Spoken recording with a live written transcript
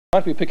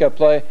We pick up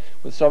play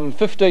with some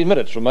 15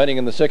 minutes remaining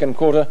in the second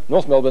quarter.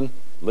 North Melbourne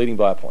leading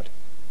by a point.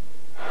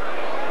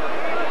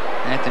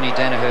 Anthony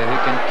Danaher, who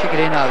can kick it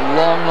in a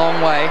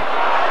long way,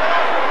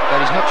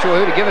 but he's not sure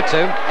who to give it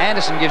to.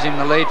 Anderson gives him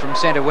the lead from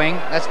centre wing.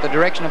 That's the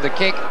direction of the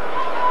kick.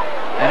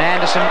 And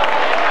Anderson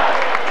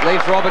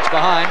leaves Roberts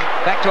behind.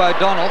 Back to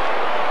O'Donnell.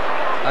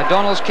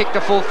 O'Donnell's kick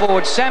to full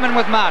forward. Salmon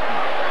with Martin.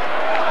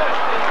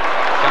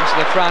 Comes to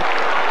the front.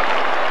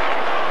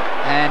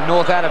 And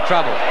North out of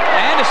trouble.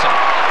 Anderson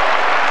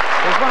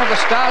was one of the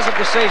stars of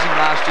the season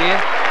last year.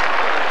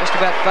 Just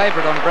about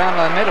favourite on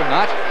Brownlow medal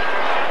night.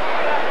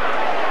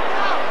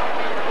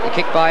 The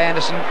kick by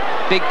Anderson.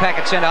 Big pack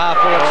at centre half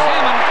forward.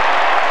 Salmon.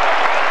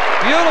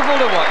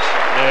 Beautiful to watch.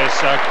 Yes,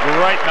 a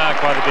great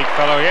mark by the big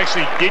fellow. He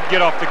actually did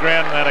get off the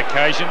ground on that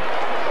occasion.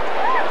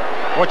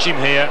 Watch him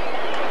here.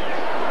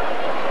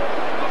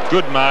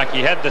 Good mark.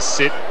 He had the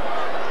sit.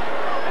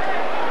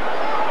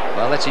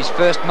 Well, that's his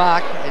first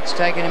mark. It's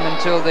taken him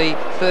until the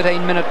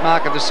 13-minute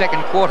mark of the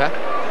second quarter.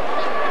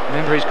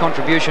 Remember his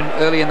contribution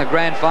early in the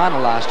grand final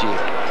last year,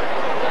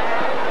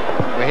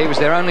 where he was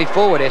their only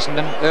forward,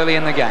 Essendon, early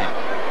in the game.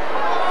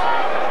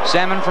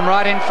 Salmon from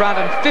right in front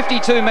and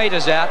 52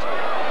 metres out.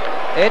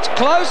 It's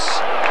close,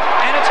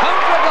 and it's home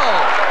for a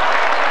goal.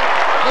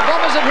 The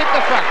Bombers have hit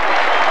the front.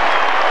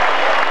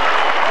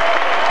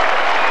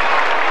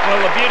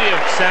 Well, the beauty of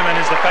Salmon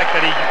is the fact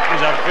that he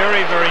is a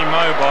very, very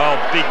mobile,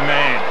 big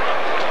man.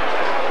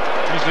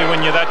 Usually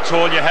when you're that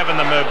tall, you're having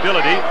the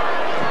mobility.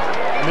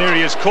 And there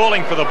he is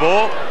calling for the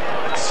ball.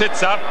 It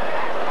sits up.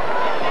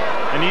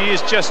 And he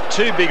is just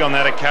too big on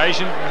that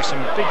occasion. There's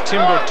some big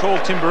timber, tall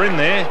timber in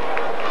there.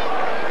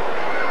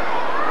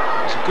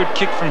 It's a good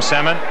kick from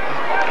Salmon.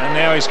 And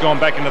now he's gone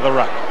back into the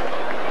ruck.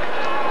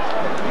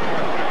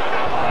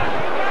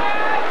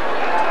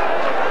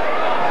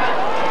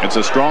 It's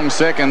a strong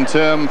second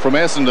term from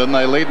Essendon.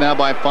 They lead now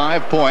by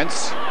 5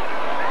 points.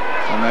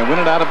 And they win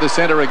it out of the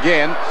centre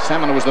again.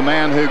 Salmon was the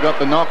man who got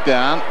the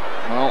knockdown.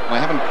 Well,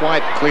 they haven't quite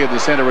cleared the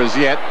centre as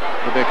yet,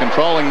 but they're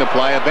controlling the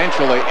play.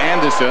 Eventually,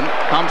 Anderson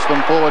pumps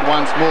them forward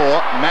once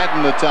more. Madden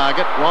the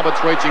target.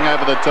 Roberts reaching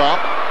over the top.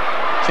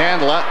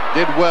 Chandler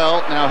did well.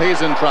 Now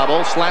he's in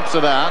trouble. Slaps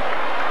it out.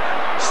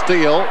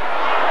 Steele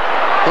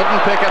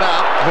couldn't pick it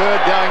up.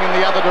 Hurd going in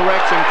the other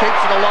direction.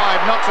 Keeps it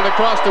alive. Knocks it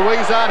across to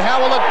Weezard.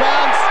 How will it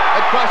bounce?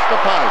 It crushed the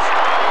post.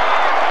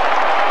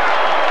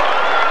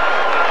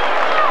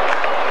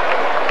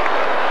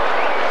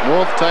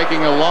 North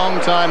taking a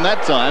long time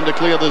that time to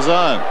clear the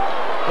zone.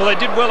 Well, they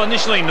did well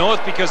initially,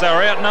 North, because they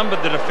were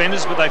outnumbered, the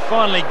defenders, but they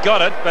finally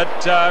got it. But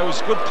it was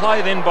good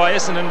play then by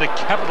Essendon to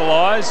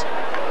capitalise.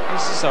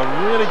 This is a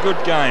really good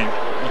game.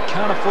 You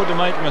can't afford to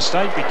make a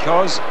mistake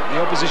because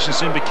the opposition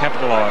seem to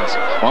capitalise.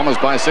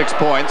 Bombers by 6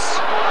 points.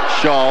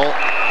 Scholl,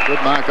 good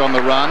mark on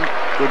the run.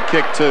 Good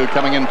kick too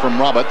coming in from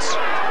Roberts.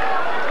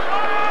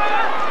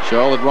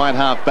 Scholl at right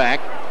half back.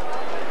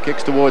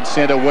 Kicks towards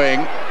centre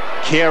wing.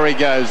 Carey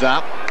goes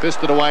up.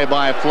 Fisted away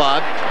by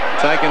Flood.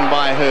 Taken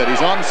by Hurd.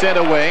 He's on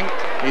centre wing.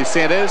 He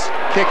centres.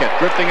 Kick it.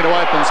 Drifting into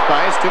open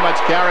space. Too much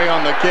carry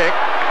on the kick.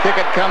 Kick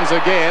it comes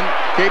again.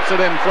 Keeps it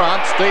in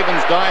front.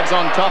 Stevens dives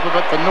on top of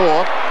it for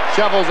North.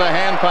 Shovels a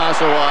hand pass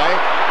away.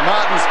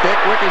 Martin's kick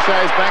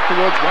ricochets back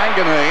towards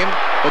Wanganeen.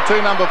 The two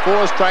number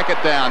 4s track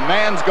it down.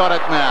 Mann's got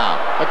it now.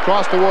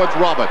 Across towards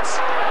Roberts.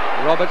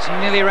 Roberts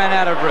nearly ran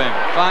out of room.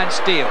 Finds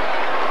Steele.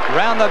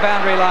 Round the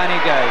boundary line he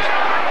goes.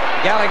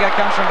 Gallagher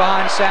comes from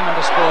behind Salmon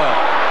to spoil.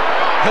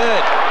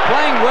 Hurd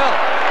playing well.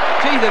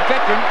 Gee, the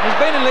veteran has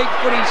been in league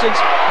footy since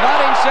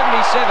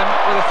 1977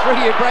 with a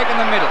 3-year break in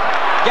the middle.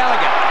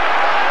 Gallagher,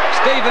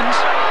 Stevens,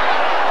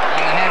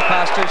 and the hand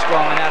pass too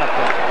strong and out of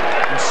play.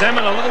 And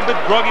Salmon a little bit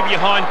groggy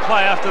behind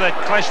play after that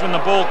clash when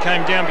the ball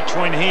came down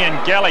between he and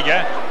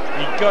Gallagher.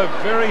 He'd go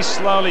very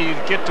slowly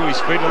to get to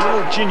his feet, a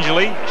little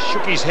gingerly,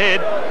 shook his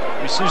head.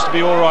 He seems to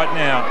be all right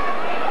now.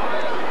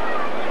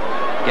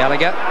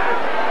 Gallagher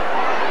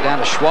down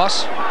to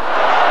Schwass,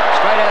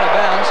 straight out of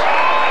bounds.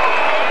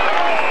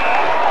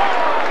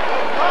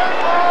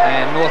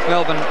 And North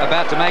Melbourne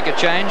about to make a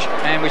change,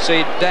 and we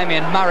see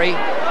Damien Murray,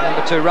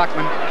 number 2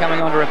 ruckman,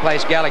 coming on to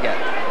replace Gallagher,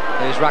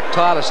 who's rucked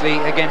tirelessly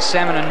against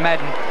Salmon and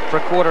Madden for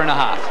a quarter and a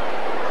half.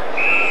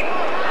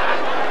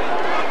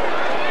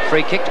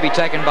 Free kick to be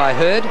taken by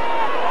Hurd.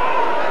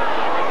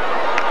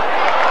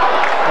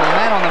 Well, the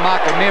man on the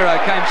mark, Ramiro,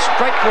 came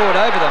straight forward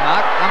over the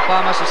mark.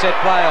 Umpire must have said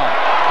play on.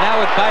 Now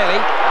with Bailey.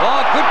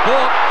 Oh, good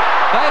ball.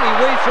 Bailey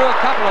weaved through a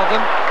couple of them.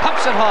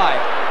 Pumps it high.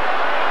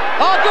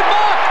 Oh, good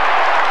mark.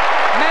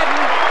 Madden.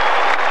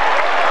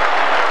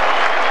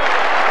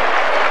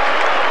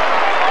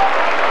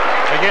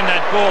 Again,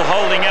 that ball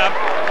holding up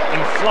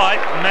in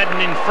flight. Madden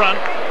in front.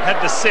 Had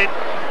the sit.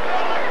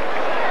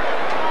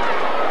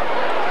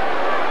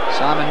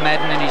 Simon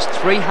Madden in his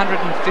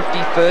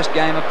 351st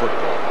game of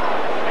football.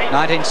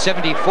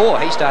 1974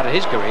 he started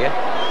his career.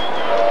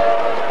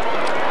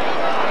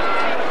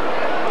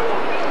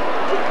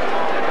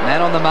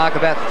 Man on the mark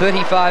about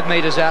 35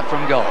 metres out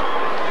from goal.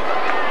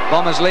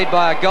 Bombers lead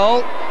by a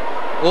goal.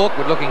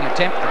 Awkward looking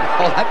attempt to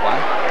hold that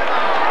one.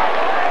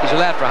 He's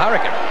allowed for a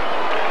hurricane.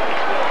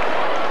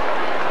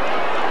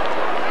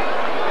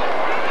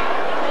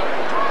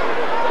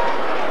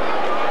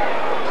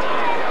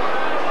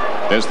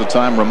 There's the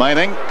time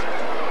remaining.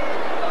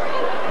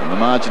 And the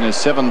margin is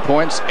 7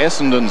 points.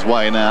 Essendon's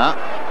way now.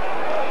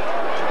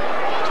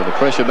 So the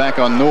pressure back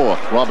on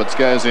North. Roberts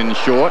goes in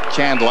short.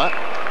 Chandler.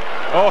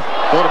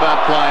 Thought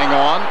about playing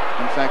on.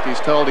 In fact, he's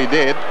told he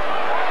did.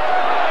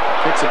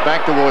 Kicks it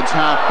back towards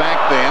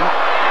half-back then.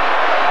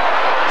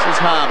 This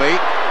is Harvey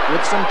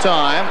with some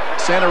time.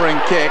 Centering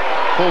kick.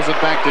 Pulls it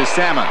back to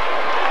Salmon.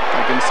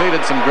 They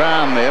conceded some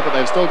ground there, but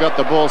they've still got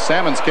the ball.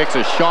 Salmon's kick's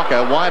a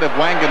shocker. Wide of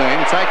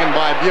Wanganeen. Taken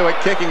by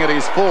Buick. Kicking at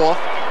his 4th.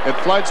 It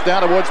floats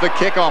down towards the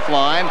kick-off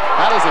line.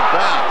 How does it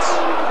bounce?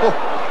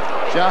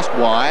 Oh, just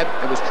wide.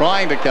 It was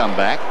trying to come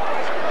back.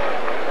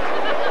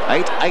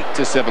 8-8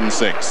 to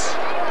 7-6.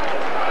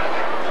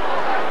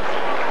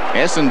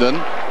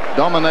 Essendon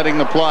dominating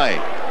the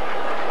play.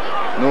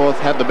 North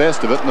had the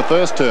best of it in the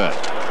first turn.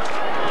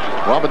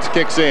 Roberts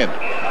kicks in.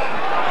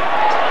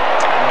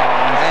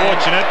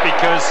 Unfortunate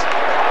because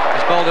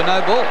he's bowled a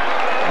no ball.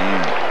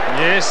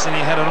 Yes, and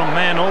he had a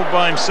man all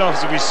by himself,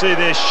 as we see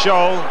there.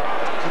 Scholl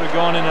could have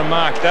gone in and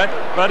marked that,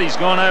 but he's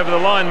gone over the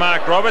line,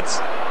 Mark Roberts.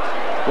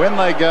 When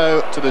they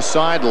go to the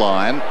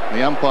sideline,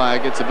 the umpire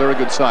gets a very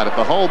good sight. If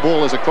the whole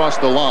ball is across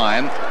the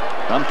line,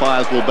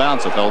 umpires will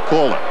bounce it. They'll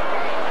call it.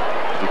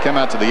 If you come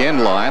out to the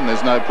end line,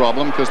 there's no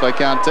problem because they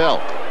can't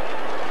tell.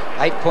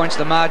 8 points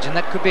the margin.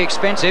 That could be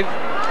expensive.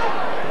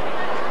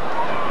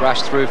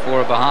 Rush through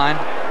 4 behind.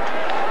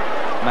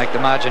 Make the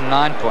margin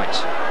 9 points.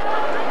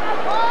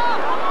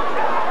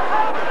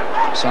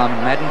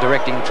 Simon Madden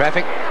directing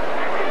traffic.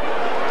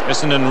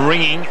 Essendon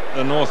ringing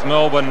the North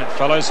Melbourne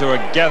fellows who are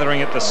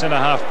gathering at the centre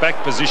half back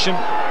position.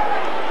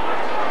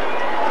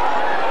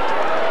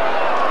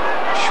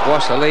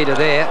 Schwass the leader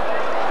there,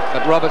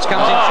 but Roberts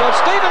comes in short.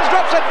 Stevens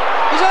drops it.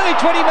 He's only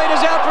 20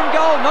 metres out from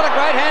goal. Not a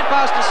great hand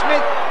pass to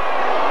Smith.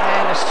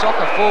 And the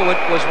soccer forward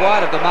was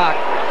wide of the mark,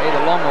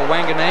 either Long or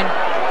Wanganeen.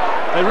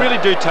 They really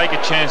do take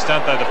a chance,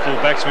 don't they, the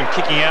fullbacks, when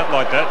kicking out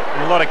like that.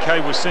 And a lot of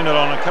we've seen it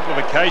on a couple of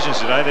occasions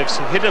today. They've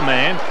hit a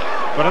man,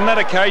 but on that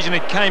occasion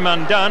it came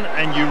undone,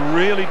 and you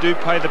really do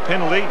pay the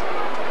penalty.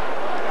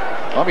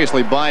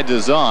 Obviously by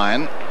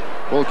design.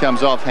 Ball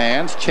comes off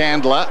hands.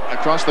 Chandler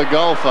across the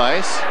goal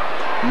face.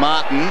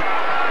 Martin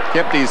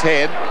kept his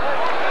head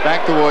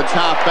back towards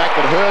half-back,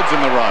 but Hurd's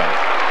in the road.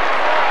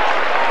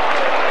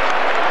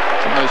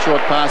 Some of those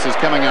short passes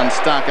coming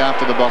unstuck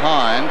after the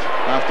behind.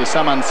 After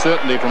some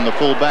uncertainty from the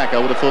full-back, I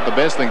would have thought the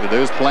best thing to do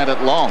is plant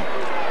it long.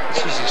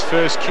 This is his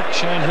first kick,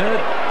 Shane Hurd.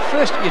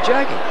 First? You're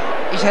joking.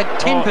 He's had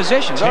 10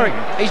 possessions. 10.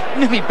 He's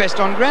nearly best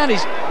on ground.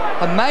 He's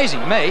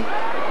amazing, me.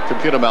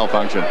 Computer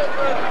malfunction.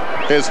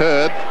 Here's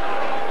Hurd.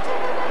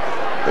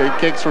 He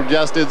kicks from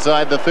just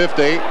inside the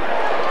 50.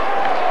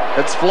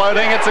 It's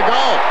floating. It's a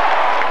goal.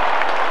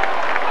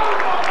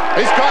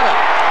 He's got it.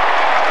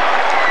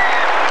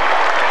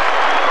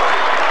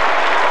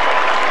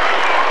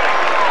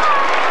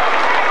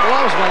 Well,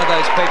 I was one of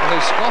those people who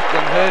scoffed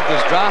when Hurd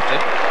was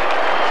drafted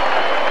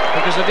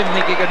because I didn't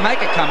think he could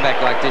make a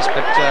comeback like this,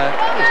 but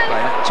he's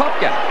playing a top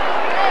game.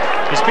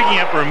 He's picking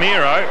up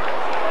Ramiro.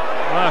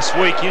 Last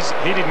week he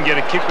didn't get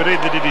a kick, but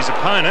either did his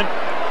opponent.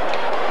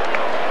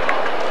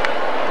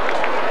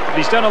 But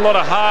he's done a lot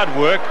of hard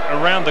work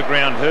around the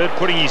ground, Hurd,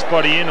 putting his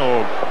body in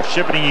or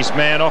shepherding his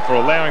man off or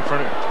allowing for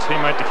a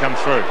teammate to come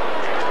through.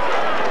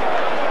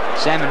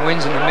 Salmon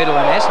wins in the middle,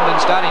 and Essendon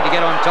starting to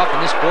get on top in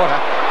this quarter.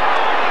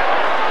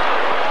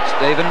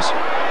 Stevens.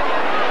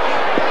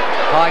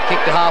 High kick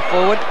to half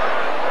forward.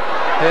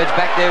 Hurd's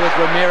back there with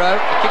Ramiro.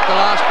 He kicked the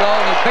last goal,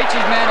 and he beats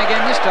his man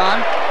again this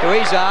time to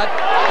Izzard.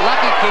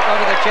 Lucky kick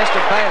onto the chest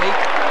of Bailey.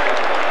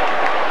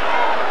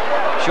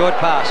 Short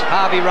pass.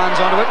 Harvey runs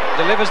onto it,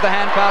 delivers the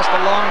hand pass to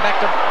Long, back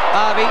to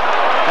Harvey.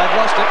 They've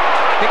lost it.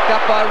 Picked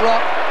up by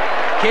Rock.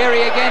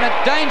 Carey again, a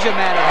danger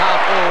man at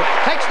half forward.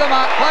 Takes the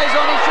mark, plays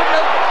on, he shouldn't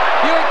have.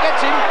 Hewitt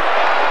gets him.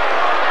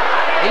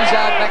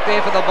 Izzard back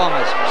there for the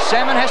Bombers.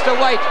 Salmon has to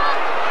wait.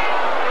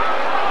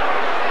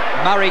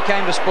 Murray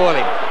came to spoil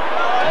him.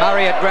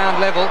 Murray at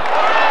ground level.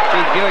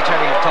 Gee, Buick's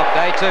having a top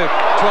day too.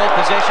 12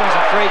 possessions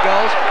and 3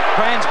 goals.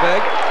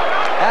 Cransberg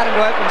out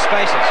into open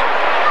spaces.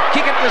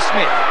 Kick it to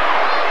Smith.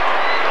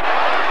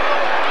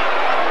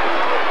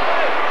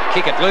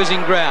 Kick it,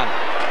 losing ground.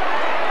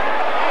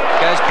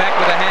 Goes back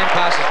with a hand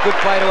pass. It's good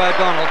play to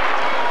O'Donnell.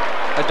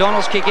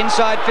 O'Donnell's kick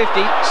inside 50.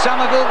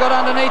 Somerville got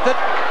underneath it.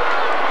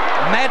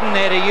 Madden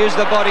there to use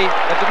the body,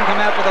 but didn't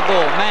come out with the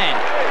ball. Man.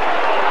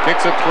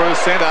 Kicks it through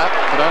centre,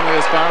 but only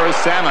as far as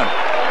Salmon.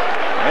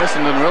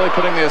 Essendon really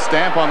putting their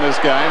stamp on this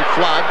game.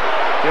 Flood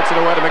gets it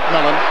away to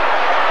McMillan.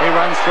 He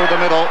runs through the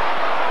middle.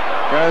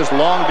 Goes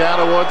long down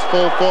towards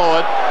full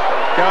forward.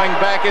 Going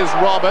back is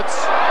Roberts.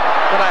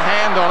 Got a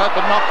hand on it,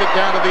 but knocked it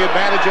down to the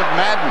advantage of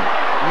Madden.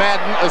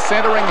 Madden, a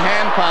centering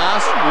hand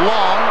pass.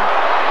 Long.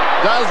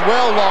 Does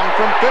well, Long,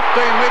 from 15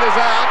 metres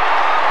out.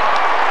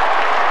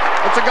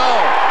 It's a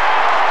goal.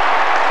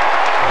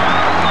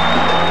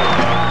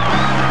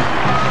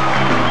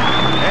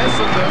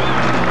 Essendon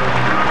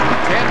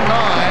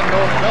 10-9,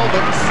 North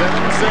Melbourne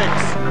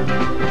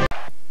 7-6.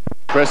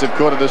 Impressive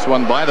quarter this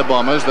one by the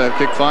Bombers. They've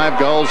kicked 5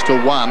 goals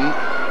to 1.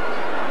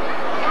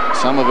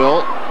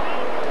 Somerville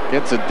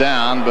Gets it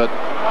down, but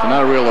to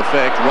no real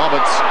effect.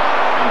 Roberts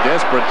in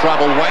desperate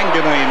trouble.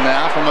 Wanganeen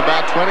now from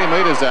about 20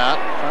 metres out.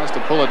 Tries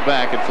to pull it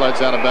back. It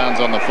floats out of bounds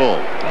on the full.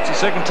 It's the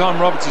second time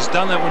Roberts has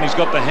done that when he's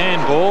got the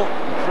handball.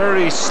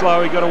 Very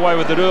slow. He got away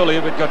with it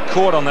earlier, but got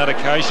caught on that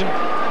occasion.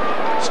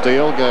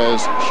 Steele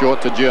goes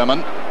short to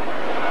German.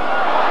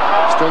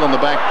 Still in the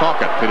back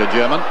pocket, Peter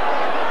German.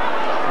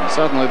 And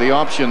suddenly the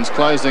options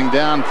closing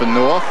down for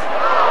North.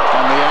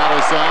 On the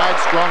outer side,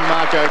 strong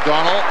Mark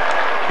O'Donnell.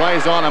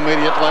 Plays on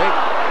immediately.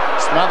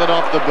 Smothered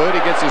off the boot.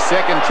 He gets his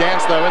second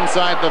chance, though,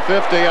 inside the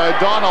 50.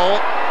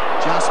 O'Donnell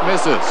just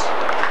misses.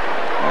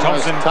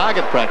 Thompson.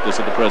 Target practice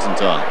at the present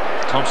time.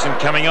 Thompson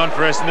coming on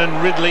for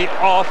Essendon. Ridley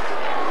off.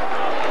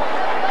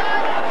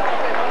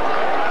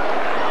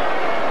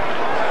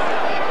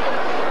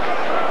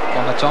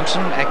 Bomber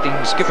Thompson acting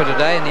skipper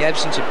today in the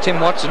absence of Tim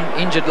Watson,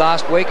 injured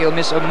last week. He'll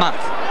miss a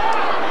month.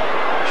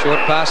 Short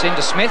pass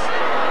into Smith.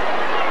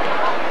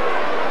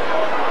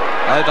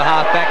 Over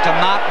half back to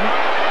Martin.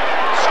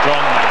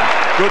 Strong mark.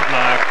 Good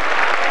mark.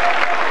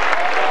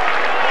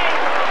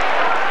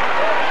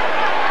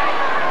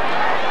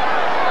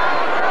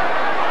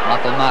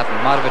 Michael Martin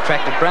might have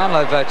attracted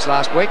Brownlow votes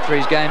last week for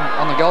his game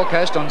on the Gold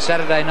Coast on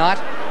Saturday night.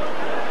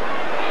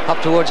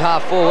 Up towards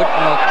half forward.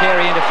 Well,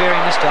 Carey interfering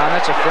this time.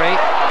 That's a free.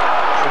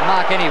 The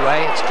mark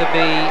anyway. It's to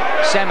be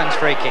Salmon's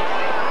free kick.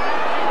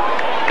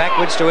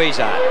 Backwards to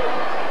Izard.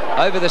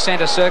 Over the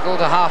centre circle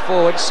to half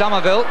forward.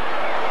 Somerville.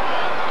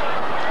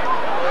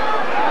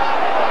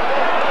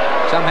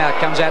 Somehow it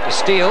comes out to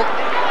Steele.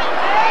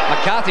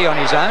 McCarthy on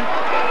his own.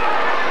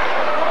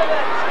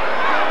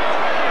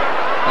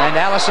 And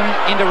Allison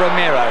into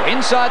Romero.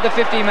 Inside the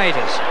 50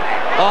 metres.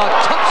 Oh,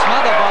 top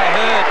smother by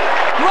Hurd.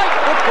 Great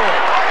football.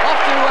 Off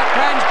to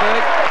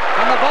Kransberg.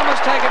 And the Bombers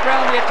take it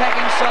round the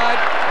attacking side.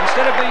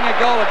 Instead of being a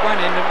goal at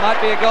one end, it might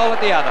be a goal at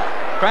the other.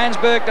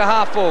 Kransberg to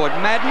half forward.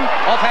 Madden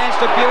off hands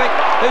to Buick,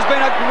 who's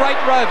been a great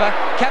rover,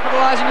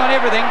 capitalising on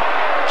everything.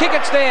 Kick,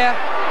 it's there,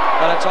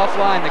 but it's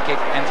offline the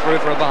kick and through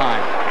for a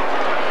behind.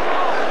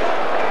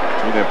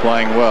 They're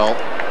playing well.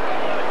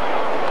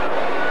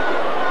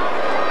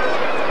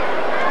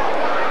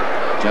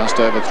 Just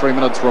over 3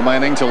 minutes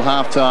remaining till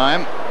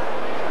half-time.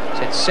 He's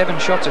had 7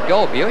 shots at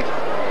goal, Buick.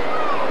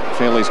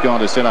 Fairley's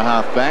gone to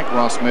centre-half back.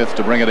 Ross Smith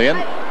to bring it in.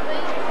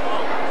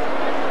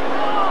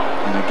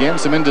 And again,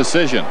 some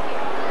indecision.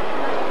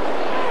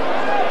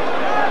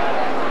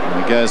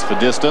 And he goes for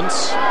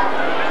distance.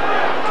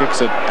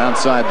 Kicks it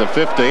outside the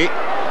 50.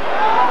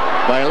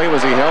 Bailey,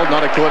 was he held?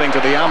 Not according to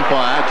the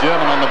umpire.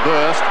 German on the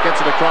burst.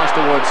 Gets it across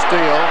towards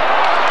Steele.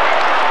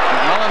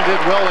 Allen did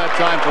well that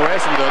time for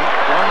Essendon.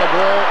 Won the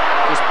ball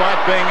despite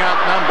being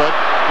outnumbered.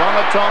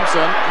 Bomber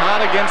Thompson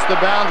hard against the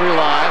boundary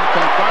line.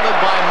 Confronted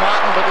by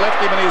Martin but left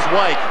him in his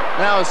wake.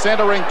 Now a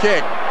centering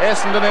kick.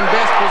 Essendon in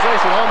best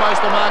position.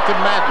 Almost the mark to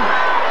Madden.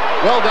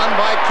 Well done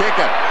by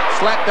Kicker.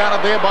 Slapped out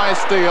of there by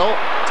Steele.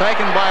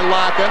 Taken by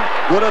Larkin.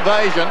 Good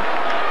evasion.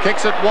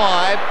 Kicks it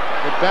wide.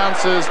 It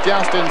bounces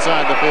just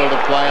inside the field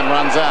of play and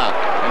runs out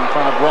in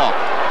front of Rock.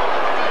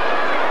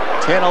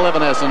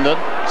 10-11 Essendon,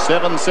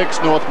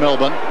 7-6 North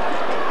Melbourne.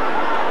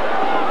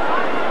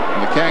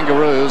 And the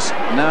Kangaroos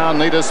now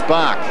need a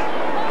spark.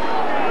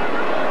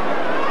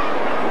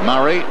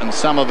 Murray and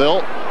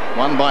Somerville,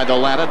 won by the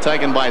latter,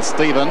 taken by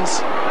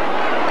Stevens.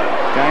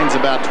 Gains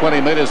about 20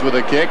 metres with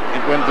a kick.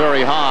 It went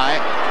very high.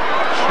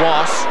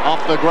 Schwass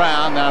off the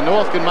ground. Now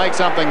North can make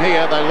something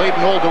here. They lead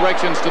in all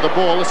directions to the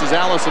ball. This is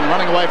Allison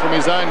running away from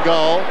his own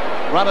goal.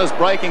 Runners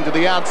breaking to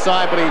the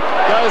outside, but he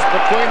goes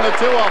between the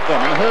two of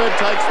them, and Hurd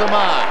takes the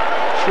mark.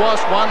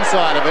 Schwass one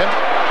side of him,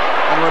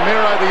 and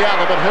Romero the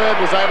other, but Hurd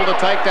was able to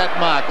take that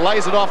mark.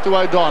 Lays it off to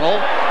O'Donnell,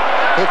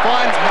 who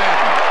finds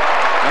Madden.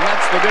 And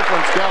that's the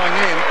difference going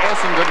in.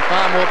 Essendon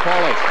far more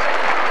polished.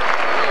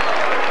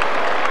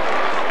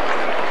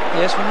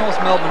 Yes, well, North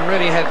Melbourne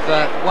really have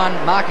one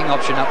marking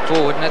option up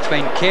forward, and that's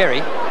been Carey.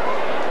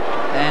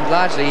 And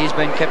largely he's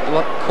been kept a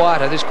lot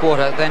quieter this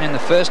quarter than in the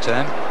first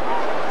term.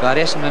 But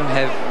Essendon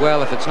have,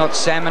 well, if it's not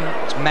Salmon,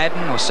 it's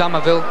Madden or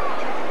Somerville.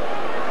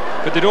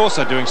 But they're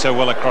also doing so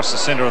well across the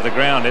centre of the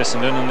ground,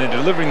 Essendon, and they're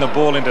delivering the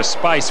ball into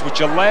space, which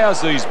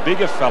allows these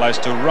bigger fellows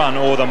to run,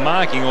 or the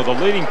marking or the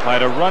leading player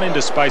to run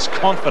into space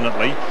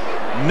confidently,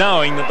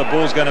 knowing that the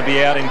ball's going to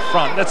be out in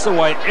front. That's the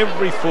way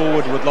every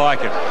forward would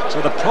like it.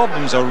 So the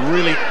problems are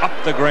really up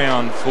the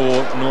ground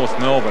for North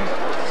Melbourne.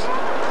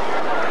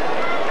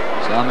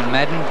 Simon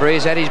Madden,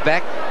 Breeze at his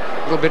back,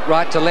 a little bit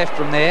right to left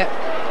from there.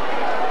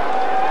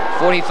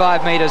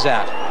 45 metres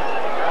out.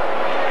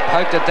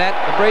 Poked at that.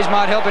 The Breeze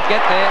might help it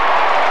get there.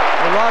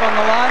 They're right on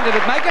the line. Did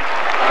it make it?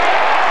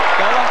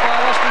 Goal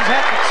umpire lost his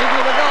hat. It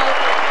signalled a goal.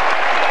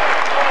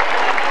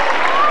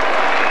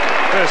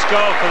 First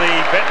goal for the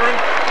veteran.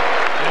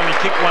 He only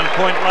kicked 1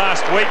 point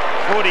last week.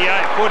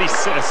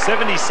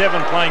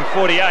 77 playing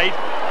 48.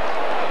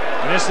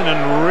 And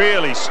Essendon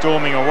really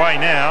storming away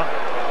now.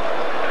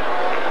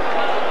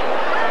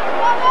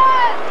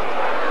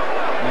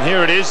 And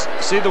here it is.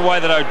 See the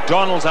way that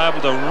O'Donnell's able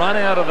to run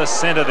out of the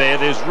centre there.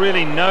 There's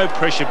really no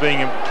pressure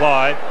being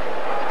applied.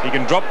 He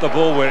can drop the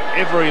ball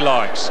wherever he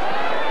likes.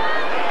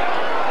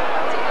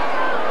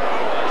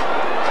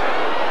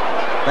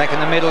 Back in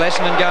the middle,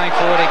 Essendon going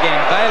forward again.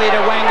 Bailey to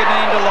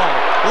Wanganeen to Long.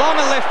 Long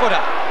and left footer.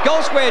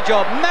 Goal square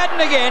job. Madden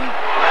again.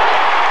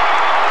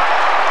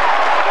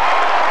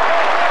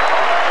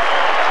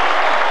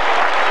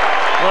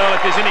 Well,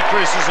 if there's any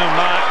criticism of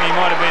Martin, he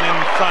might have been in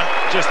front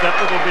just that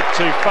little bit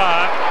too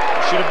far.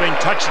 Should have been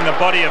touching the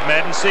body of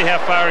Madden. See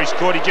how far he's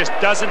caught. He just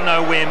doesn't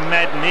know where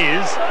Madden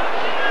is.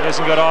 He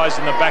hasn't got eyes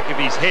in the back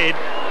of his head.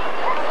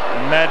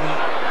 And Madden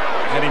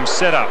had him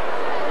set up.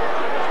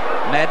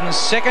 Madden's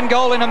second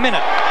goal in a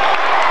minute.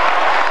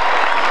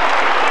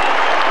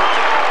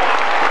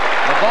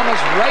 The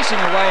Bombers racing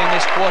away in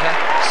this quarter.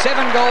 7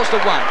 goals to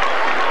 1.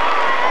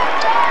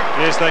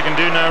 Yes, they can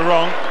do no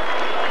wrong.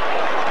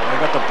 They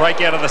got the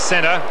break out of the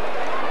centre.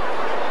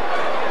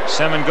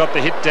 Salmon got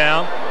the hit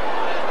down.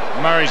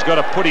 Murray's got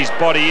to put his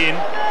body in.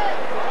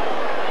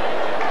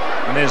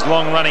 And there's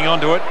Long running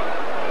onto it.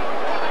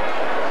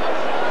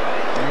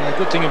 And the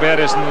good thing about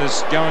Essendon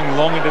is going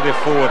long into their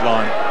forward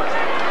line.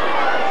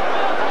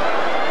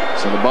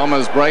 So the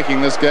Bombers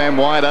breaking this game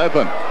wide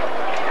open.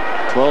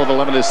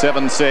 12-11 to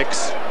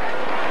 7-6.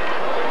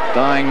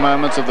 Dying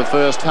moments of the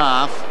first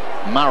half.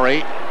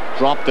 Murray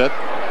dropped it.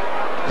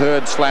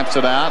 Hurd slaps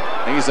it out.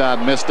 Izzard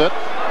missed it.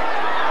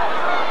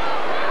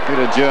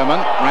 Peter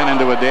German ran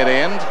into a dead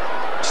end.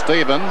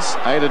 Stevens,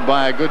 aided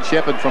by a good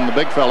shepherd from the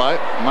big fellow.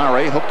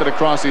 Murray hooked it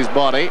across his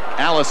body.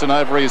 Allison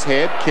over his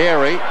head.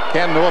 Carey.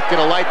 Can North get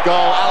a late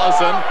goal?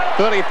 Allison,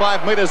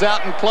 35 metres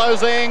out and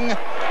closing.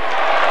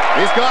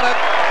 He's got it.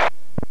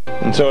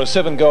 And so a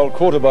 7-goal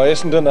quarter by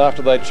Essendon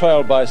after they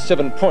trailed by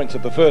 7 points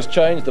at the first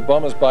change. The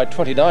Bombers by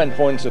 29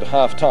 points at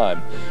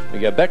half-time. We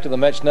go back to the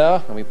match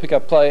now and we pick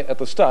up play at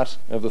the start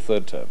of the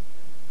third term.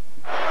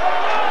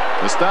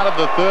 The start of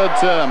the third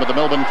term at the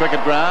Melbourne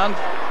Cricket Ground.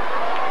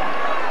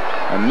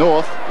 And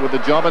North with the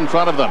job in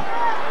front of them.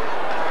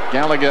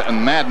 Gallagher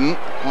and Madden,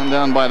 one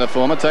down by the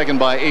former, taken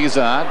by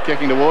Izzard,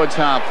 kicking towards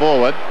half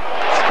forward.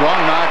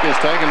 Strong mark is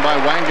taken by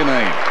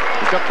Wanganeen.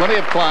 He's got plenty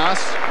of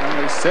class,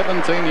 only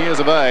 17 years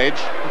of age.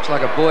 Looks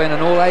like a boy in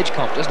an all-age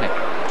comp, doesn't it?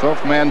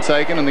 12th man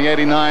taken in the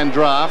 89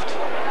 draft.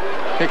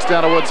 Kicks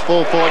down towards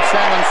full forward.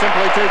 Salmon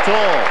simply too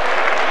tall.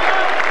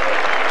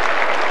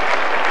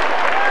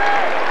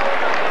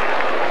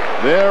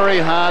 Very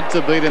hard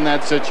to beat in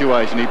that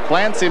situation. He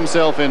plants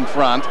himself in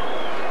front.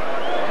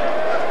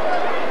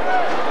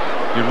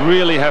 You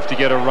really have to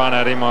get a run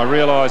at him. I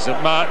realise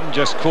that Martin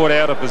just caught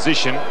out of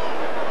position.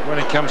 When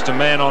it comes to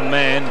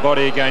man-on-man,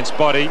 body against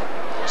body,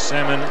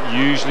 Salmon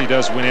usually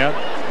does win out.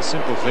 The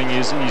simple thing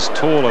is he's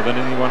taller than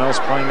anyone else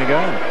playing the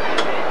game.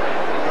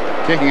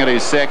 Kicking at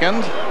his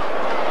second.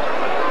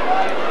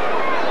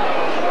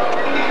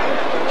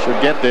 Should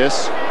get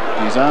this.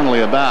 He's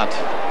only about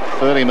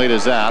 30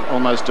 metres out,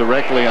 almost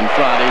directly in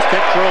front. He's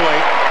kicked truly.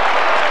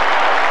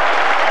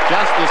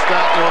 Just the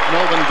start North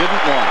Melbourne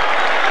didn't want.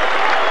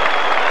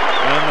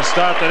 And the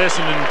start that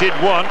Essendon did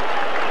want,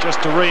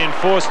 just to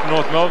reinforce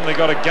North Melbourne. They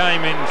got a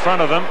game in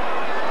front of them.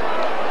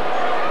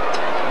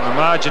 And the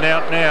margin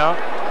out now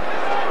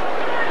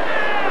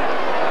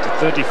to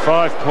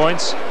 35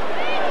 points.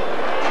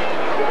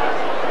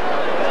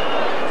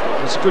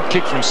 It's a good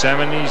kick from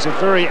Salmon. He's a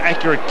very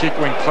accurate kick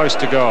when close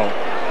to goal.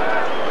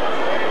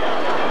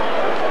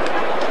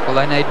 Well,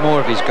 they need more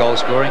of his goal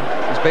scoring.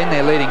 He's been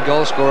their leading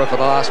goal scorer for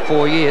the last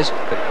 4 years.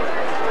 But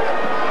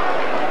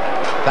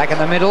back in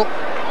the middle,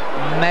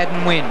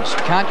 Madden wins.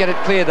 Can't get it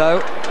clear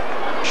though.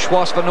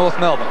 Schwass for North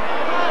Melbourne.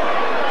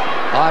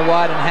 High,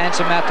 wide and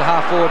handsome out to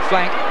half-forward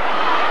flank.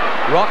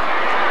 Rock,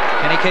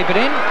 can he keep it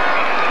in?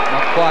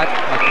 Not quite.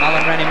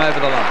 McMullen ran him over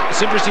the line.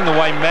 It's interesting the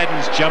way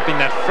Madden's jumping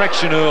that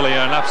fraction earlier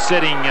and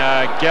upsetting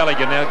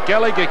Gallagher. Now,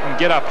 Gallagher can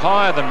get up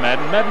higher than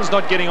Madden. Madden's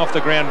not getting off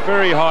the ground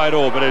very high at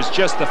all, but it's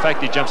just the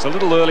fact he jumps a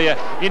little earlier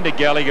into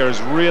Gallagher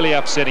is really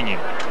upsetting him.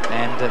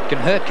 And it can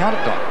hurt, can't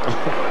it, Don?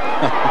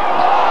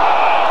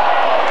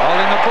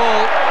 Holding the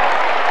ball.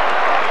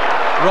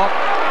 Rock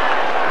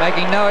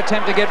making no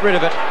attempt to get rid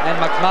of it, and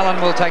McMullen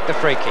will take the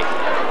free kick.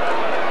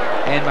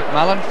 And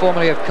McMullen,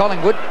 formerly of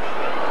Collingwood,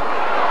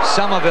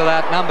 Somerville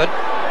outnumbered.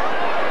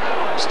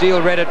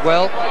 Steele read it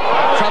well.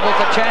 Trouble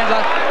for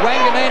Chandler.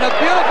 Wanganeen, a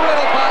beautiful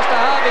little pass to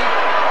Harvey.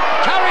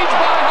 Courage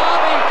by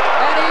Harvey,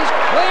 and he's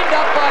cleaned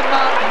up by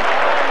Martin.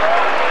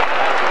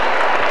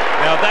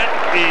 Now that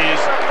is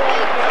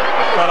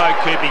a fellow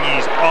keeping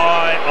his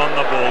eye on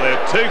the ball. There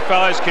are two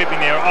fellows keeping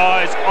their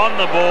eyes on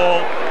the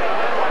ball.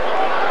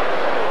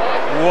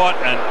 What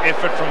an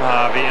effort from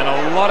Harvey. In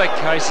a lot of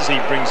cases he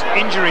brings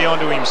injury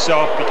onto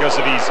himself because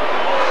of his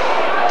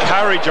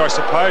courage, I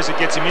suppose. It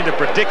gets him into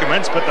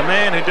predicaments, but the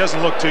man who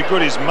doesn't look too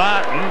good is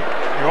Martin,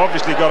 who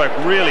obviously got a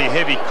really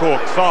heavy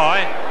cork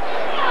thigh.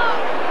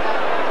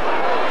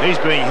 He's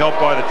being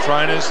helped by the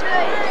trainers.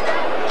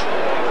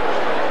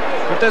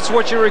 But that's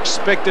what you're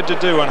expected to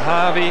do, and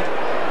Harvey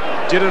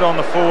did it on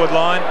the forward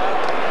line.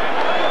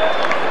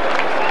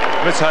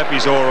 Let's hope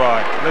he's all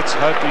right. Let's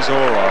hope he's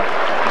all right.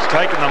 He's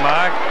taken the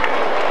mark.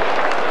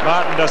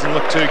 Martin doesn't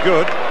look too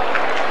good.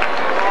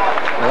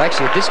 Well,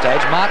 actually, at this stage,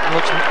 Martin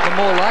looks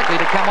more likely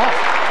to come off.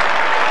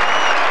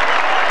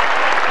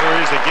 There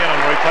he is again on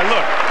replay.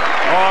 Look,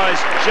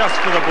 Eyes just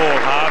for the ball,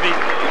 Harvey.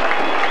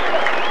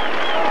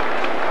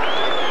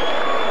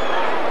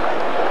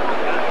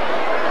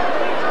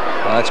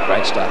 Oh, that's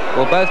great stuff.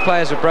 Well, both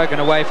players have broken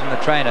away from the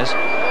trainers.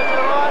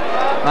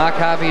 Mark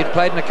Harvey had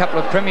played in a couple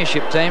of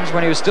premiership teams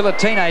when he was still a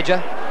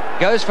teenager.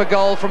 Goes for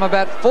goal from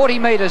about 40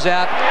 metres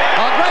out.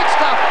 Oh, great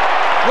stuff.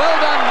 Well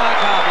done, Mark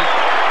Harvey.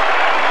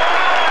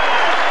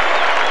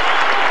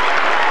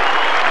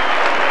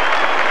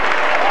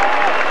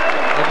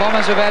 The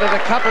Bombers have added a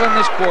couple in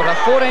this quarter,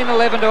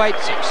 14-11 to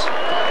 8-6.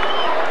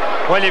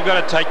 Well, you've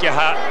got to take your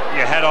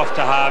hat off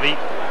to Harvey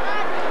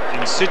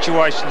in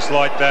situations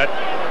like that.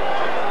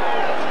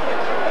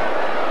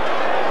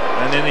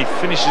 And then he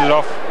finishes it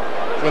off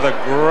with a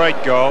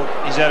great goal.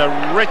 He's had a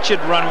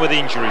wretched run with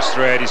injuries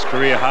throughout his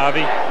career,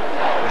 Harvey.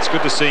 It's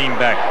good to see him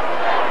back.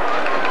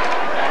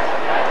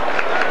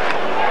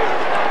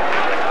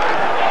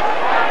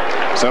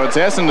 So it's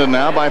Essendon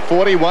now by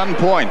 41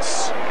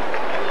 points.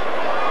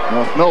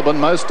 North Melbourne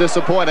most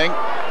disappointing.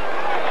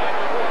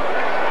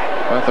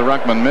 Both the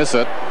ruckmen miss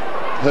it.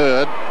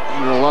 Hurd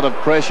under a lot of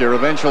pressure.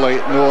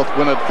 Eventually North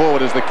win it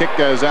forward as the kick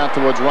goes out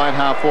towards right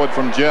half forward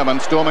from German.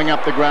 Storming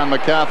up the ground,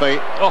 McCarthy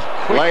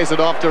lays it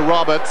off to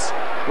Roberts.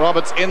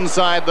 Roberts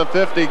inside the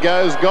 50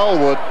 goes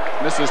goalward.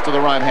 Misses to the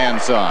right hand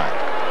side.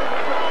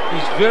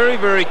 He's very,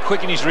 very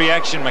quick in his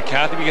reaction,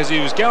 McCarthy, because he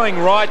was going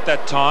right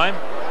that time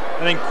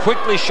and then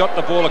quickly shot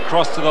the ball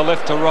across to the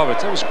left to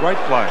Roberts. That was great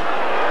play.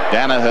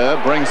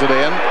 Danaher brings it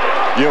in.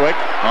 Buick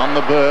on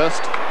the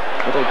burst.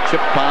 Little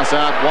chip pass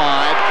out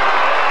wide.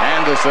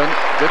 Anderson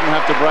didn't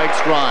have to break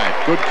stride.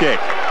 Good kick.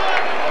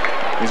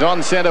 He's on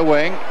centre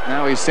wing.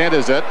 Now he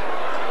centres it.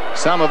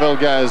 Somerville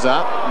goes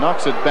up.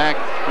 Knocks it back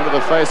into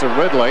the face of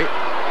Ridley.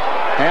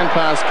 Hand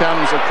pass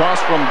comes across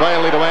from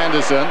Bailey to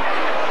Anderson.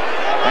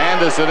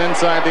 Anderson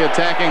inside the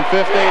attacking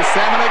 50.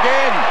 Salmon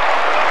again.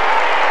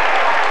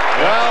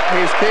 Well,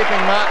 he's keeping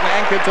Martin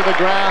anchored to the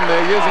ground.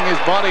 They're using his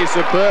body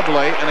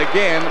superbly. And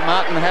again,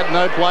 Martin had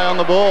no play on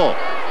the ball.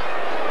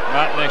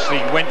 Martin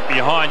actually went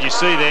behind. You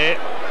see there,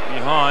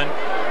 behind.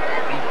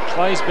 He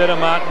plays better,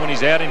 Martin, when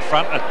he's out in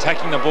front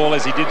attacking the ball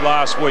as he did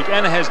last week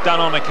and has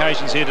done on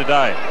occasions here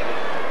today.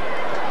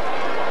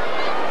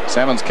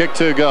 Salmon's kicked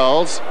 2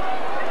 goals.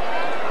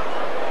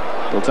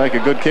 He'll take a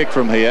good kick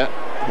from here.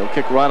 He'll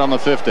kick right on the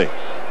 50.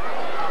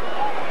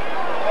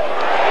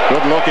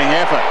 Good looking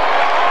effort.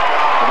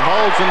 It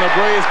holds in the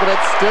breeze, but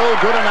it's still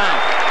good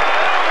enough.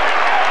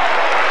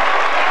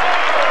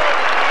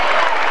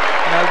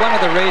 You know, one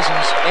of the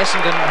reasons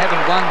Essendon haven't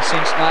won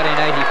since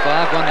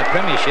 1985, won the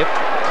premiership,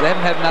 they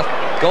haven't had enough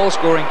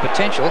goal-scoring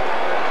potential.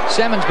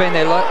 Salmon's been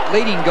their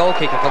leading goal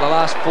kicker for the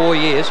last 4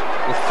 years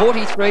with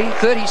 43,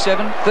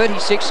 37,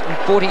 36 and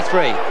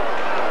 43.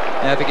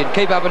 Now, if he can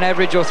keep up an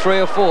average of 3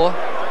 or 4,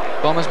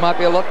 Bombers might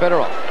be a lot better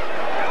off.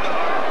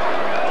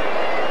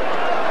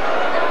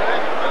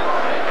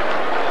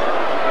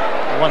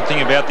 One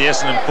thing about the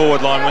Essendon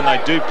forward line, when they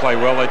do play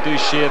well, they do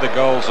share the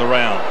goals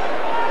around.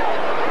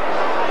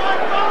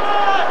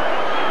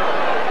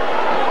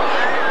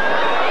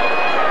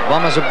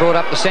 Bombers have brought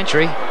up the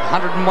century,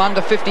 101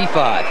 to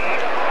 55.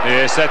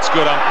 Yes, that's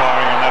good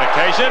umpiring on that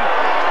occasion.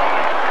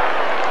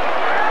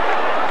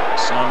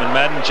 Simon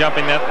Madden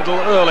jumping that little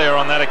earlier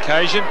on that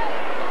occasion.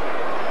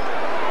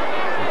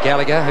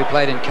 Gallagher, who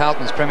played in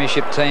Carlton's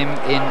premiership team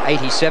in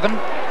 87.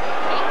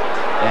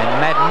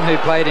 And Madden, who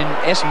played in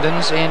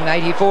Essendon's in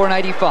 84 and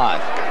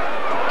 85.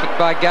 Kicked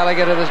by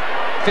Gallagher to the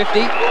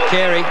 50.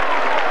 Carey.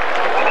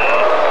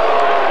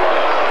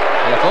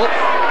 Careful.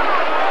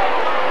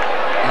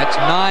 That's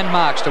 9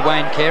 marks to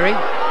Wayne Carey.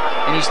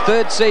 In his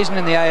 3rd season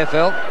in the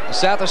AFL, the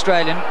South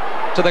Australian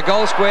to the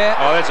goal square.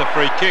 Oh, that's a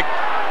free kick.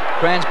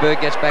 Kransberg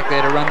gets back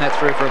there to run that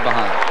through for a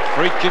behind.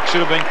 Free kick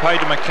should have been paid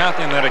to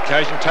McCarthy on that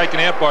occasion, taken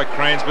out by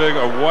Kransberg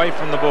away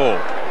from the ball.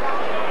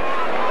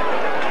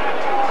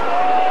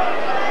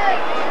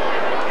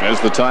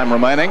 There's the time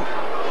remaining.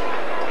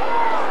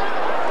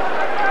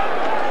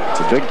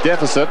 It's a big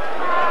deficit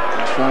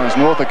as far as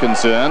North are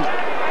concerned.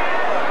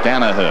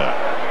 Danaher.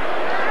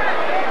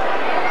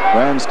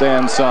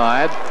 Grandstand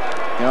side,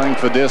 going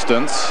for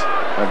distance.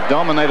 They've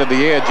dominated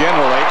the air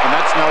generally, and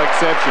that's no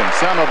exception.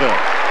 Somerville.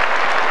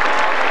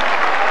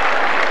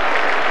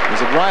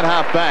 He's at right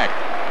half back.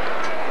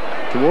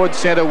 Towards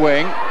centre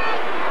wing.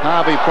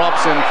 Harvey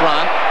props in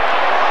front.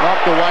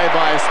 Knocked away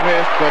by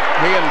Smith, but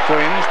he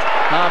infringed.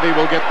 Harvey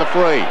will get the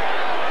free.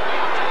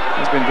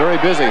 He's been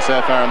very busy so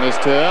far in this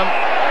term.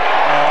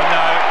 Oh,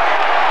 no.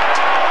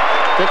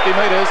 50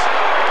 metres.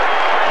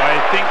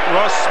 I think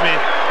Ross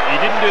Smith,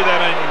 he didn't do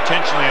that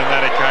intentionally on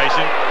that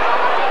occasion.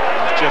 It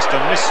was just a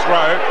missed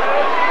throw.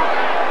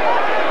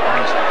 And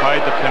he's paid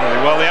the penalty.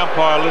 Well, the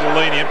umpire a little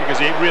lenient because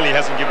he really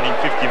hasn't given him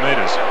 50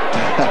 metres.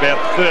 It's about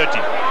 30.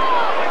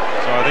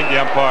 So I think the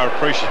umpire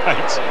appreciated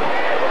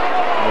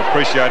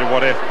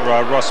what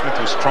Ross Smith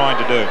was trying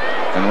to do.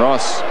 And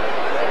Ross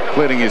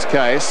pleading his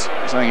case,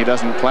 saying he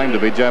doesn't claim to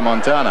be Joe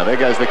Montana. There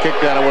goes the kick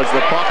down towards the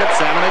pocket.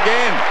 Salmon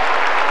again.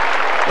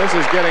 This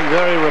is getting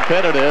very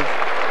repetitive.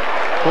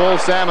 Paul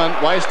Salmon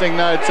wasting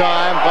no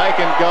time.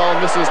 Vacant goal,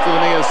 misses to the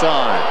near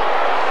side.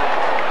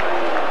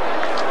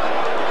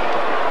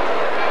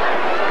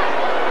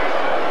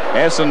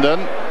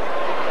 Essendon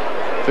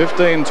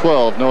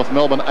 15-12. North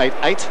Melbourne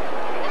 8-8.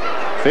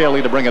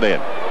 Fairly to bring it in.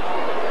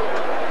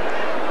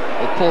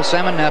 Well, Paul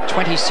Salmon now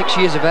 26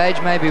 years of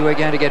age. Maybe we're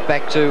going to get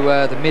back to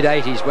the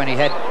mid-80s when he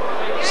had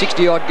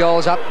 60-odd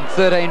goals up in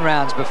 13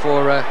 rounds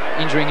before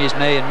injuring his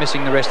knee and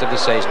missing the rest of the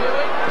season.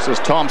 This is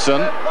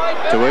Thompson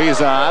to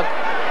Izzard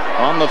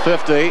on the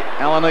 50.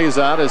 Alan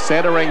Izzard is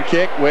centering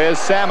kick. Where's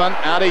Salmon?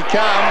 Out he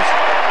comes.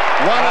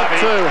 One of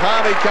two.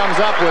 Harvey comes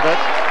up with it.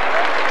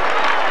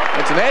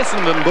 It's an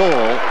Essendon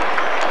ball.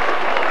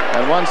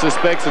 And one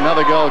suspects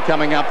another goal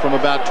coming up from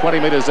about 20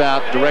 metres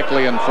out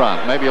directly in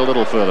front. Maybe a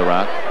little further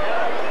out.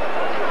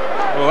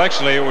 Well,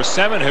 actually, it was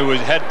Salmon who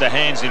had the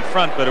hands in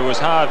front, but it was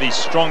Harvey's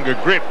stronger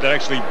grip that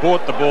actually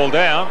brought the ball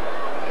down.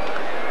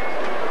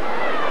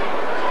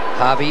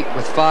 Harvey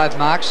with 5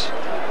 marks,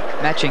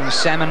 matching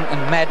Salmon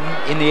and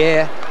Madden in the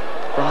air.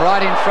 From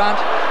right in front,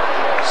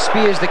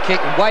 spears the kick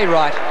way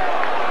right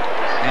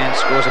and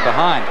scores it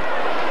behind.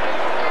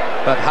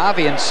 But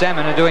Harvey and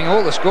Salmon are doing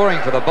all the scoring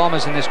for the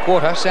Bombers in this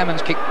quarter.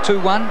 Salmon's kicked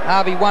 2-1,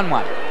 Harvey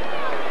 1-1.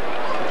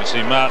 You can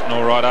see Martin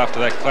all right after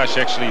that clash,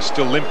 actually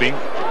still limping.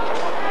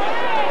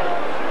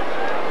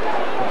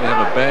 Probably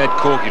have a bad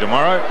corky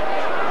tomorrow.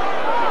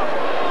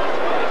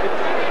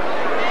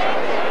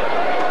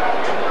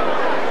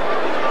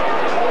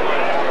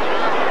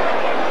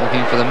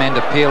 Looking for the men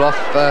to peel off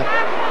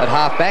at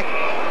half-back.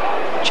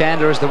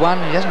 Chandler is the one.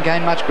 He hasn't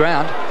gained much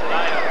ground.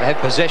 They have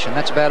possession,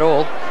 that's about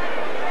all.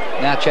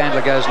 Now Chandler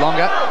goes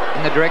longer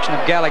in the direction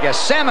of Gallagher.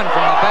 Salmon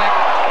from the back,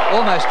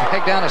 almost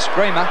dragged down a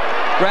screamer.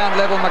 Ground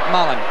level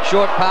McMullen.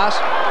 Short pass,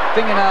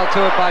 fingernail to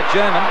it by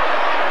German.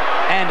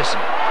 Anderson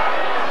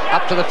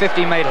up to the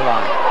 50-metre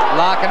line.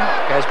 Larkin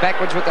goes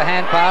backwards with the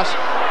hand pass.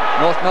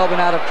 North Melbourne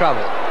out of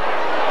trouble.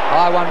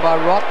 High one by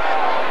Rott.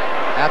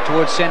 Out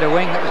towards centre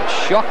wing. That was a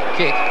shock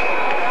kick.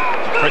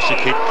 Pressure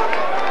kick.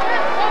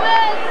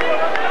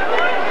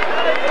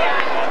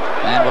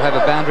 And we'll have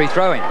a boundary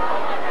throw-in.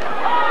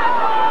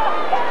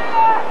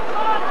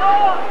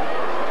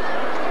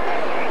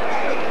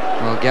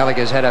 Well,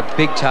 Gallagher's had a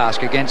big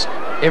task against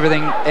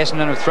everything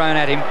Essendon have thrown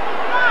at him.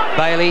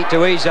 Bailey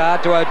to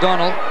Izzard to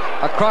O'Donnell.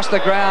 Across the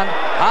ground.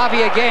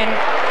 Harvey again.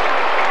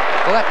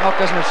 Well, that knock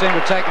doesn't seem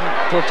to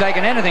have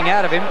taken anything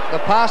out of him.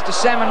 The pass to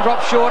Salmon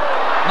drops short.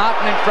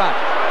 Martin in front.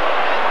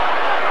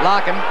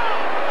 Larkin.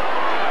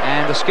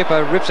 And the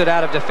skipper rips it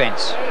out of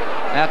defence.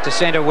 Out to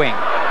centre wing.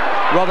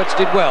 Roberts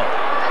did well.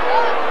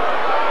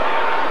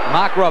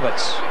 Mark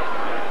Roberts.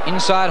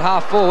 Inside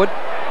half forward.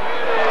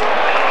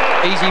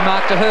 Easy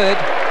mark to Hurd.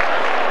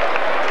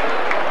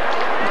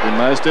 The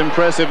most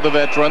impressive, the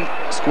veteran.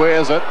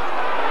 Squares it.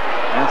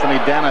 Anthony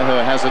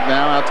Danaher has it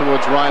now out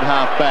towards right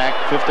half back.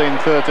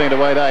 15-13 to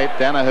 8-8.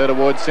 Danaher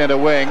towards centre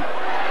wing.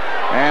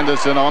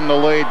 Anderson on the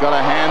lead. Got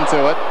a hand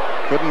to it.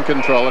 Couldn't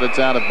control it. It's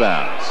out of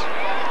bounds.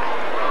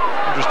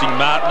 Interesting,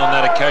 Martin on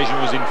that occasion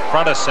was in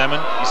front of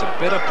Salmon. He's a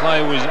better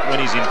player when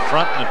he's in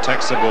front and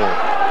attacks the ball.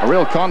 A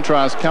real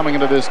contrast coming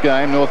into this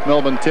game. North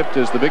Melbourne tipped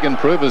as the big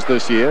improvers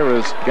this year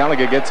as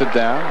Gallagher gets it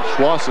down.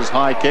 Schwass's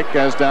high kick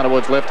goes down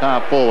towards left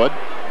half forward.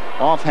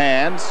 Off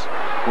hands.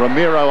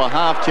 Ramiro a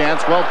half chance.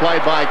 Well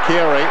played by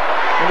Carey.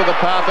 Into the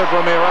path of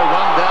Ramiro.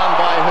 Run down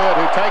by Hurd,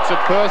 who takes it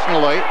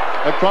personally.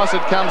 Across it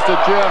comes to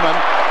German.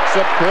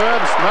 Superb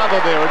smother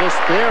there. A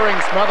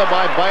despairing smother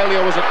by Bailey,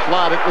 or was it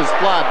Flood? It was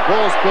Flood.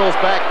 Ball spills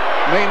back.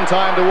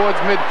 Meantime towards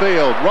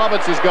midfield.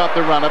 Roberts has got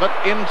the run of it.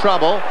 In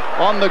trouble.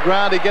 On the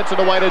ground. He gets it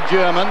away to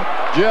German.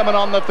 German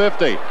on the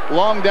 50.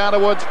 Long down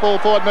towards full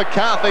forward.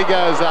 McCarthy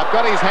goes up.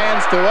 Got his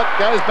hands to it.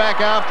 Goes back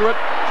after it.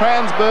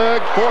 Transberg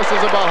forces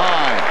it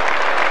behind.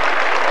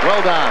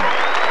 Well done.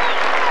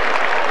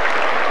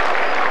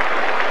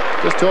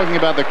 Just talking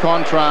about the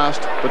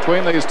contrast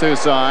between these two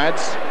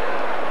sides.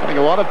 I think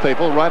a lot of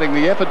people writing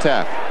the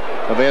epitaph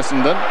of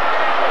Essendon.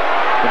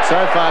 But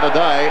so far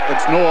today,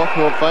 it's North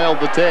who have failed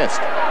the test.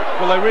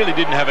 Well, they really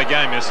didn't have a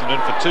game, Essendon,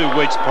 for 2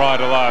 weeks prior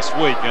to last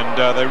week, and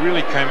they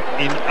really came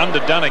in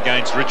underdone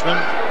against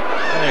Richmond.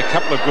 Only a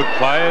couple of good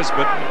players,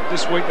 but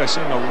this week they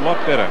seem a lot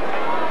better.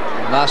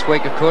 Last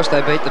week, of course,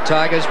 they beat the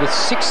Tigers with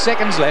 6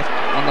 seconds left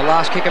on the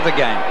last kick of the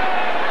game.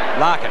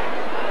 Larkin.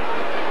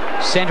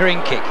 Centering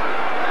kick.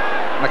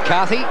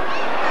 McCarthy.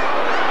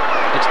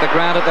 It's the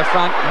ground at the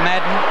front.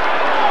 Madden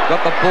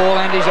got the ball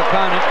and his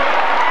opponent.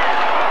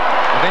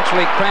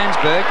 Eventually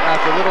Kransberg,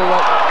 after a little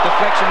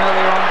deflection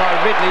earlier on by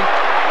Ridley.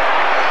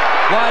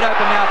 Wide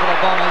open now for the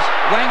Bombers.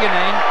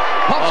 Wanganeen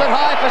pops it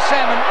high for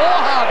Salmon or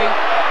Harvey.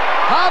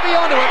 Harvey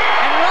onto it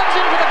and runs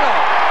into the goal.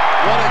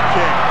 What a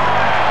kick.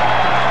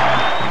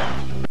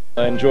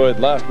 I enjoyed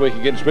last week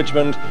against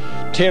Richmond.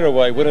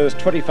 Tearaway winners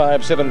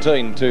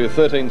 25-17 to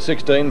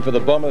 13-16 for the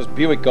Bombers.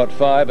 Buick got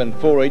 5 and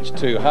 4 each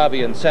to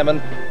Harvey and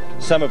Salmon.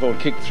 Somerville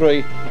kicked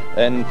 3,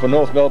 and for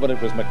North Melbourne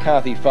it was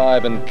McCarthy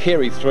 5 and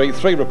Carey 3.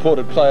 3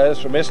 reported players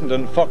from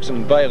Essendon, Fox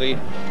and Bailey,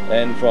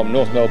 and from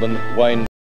North Melbourne, Wayne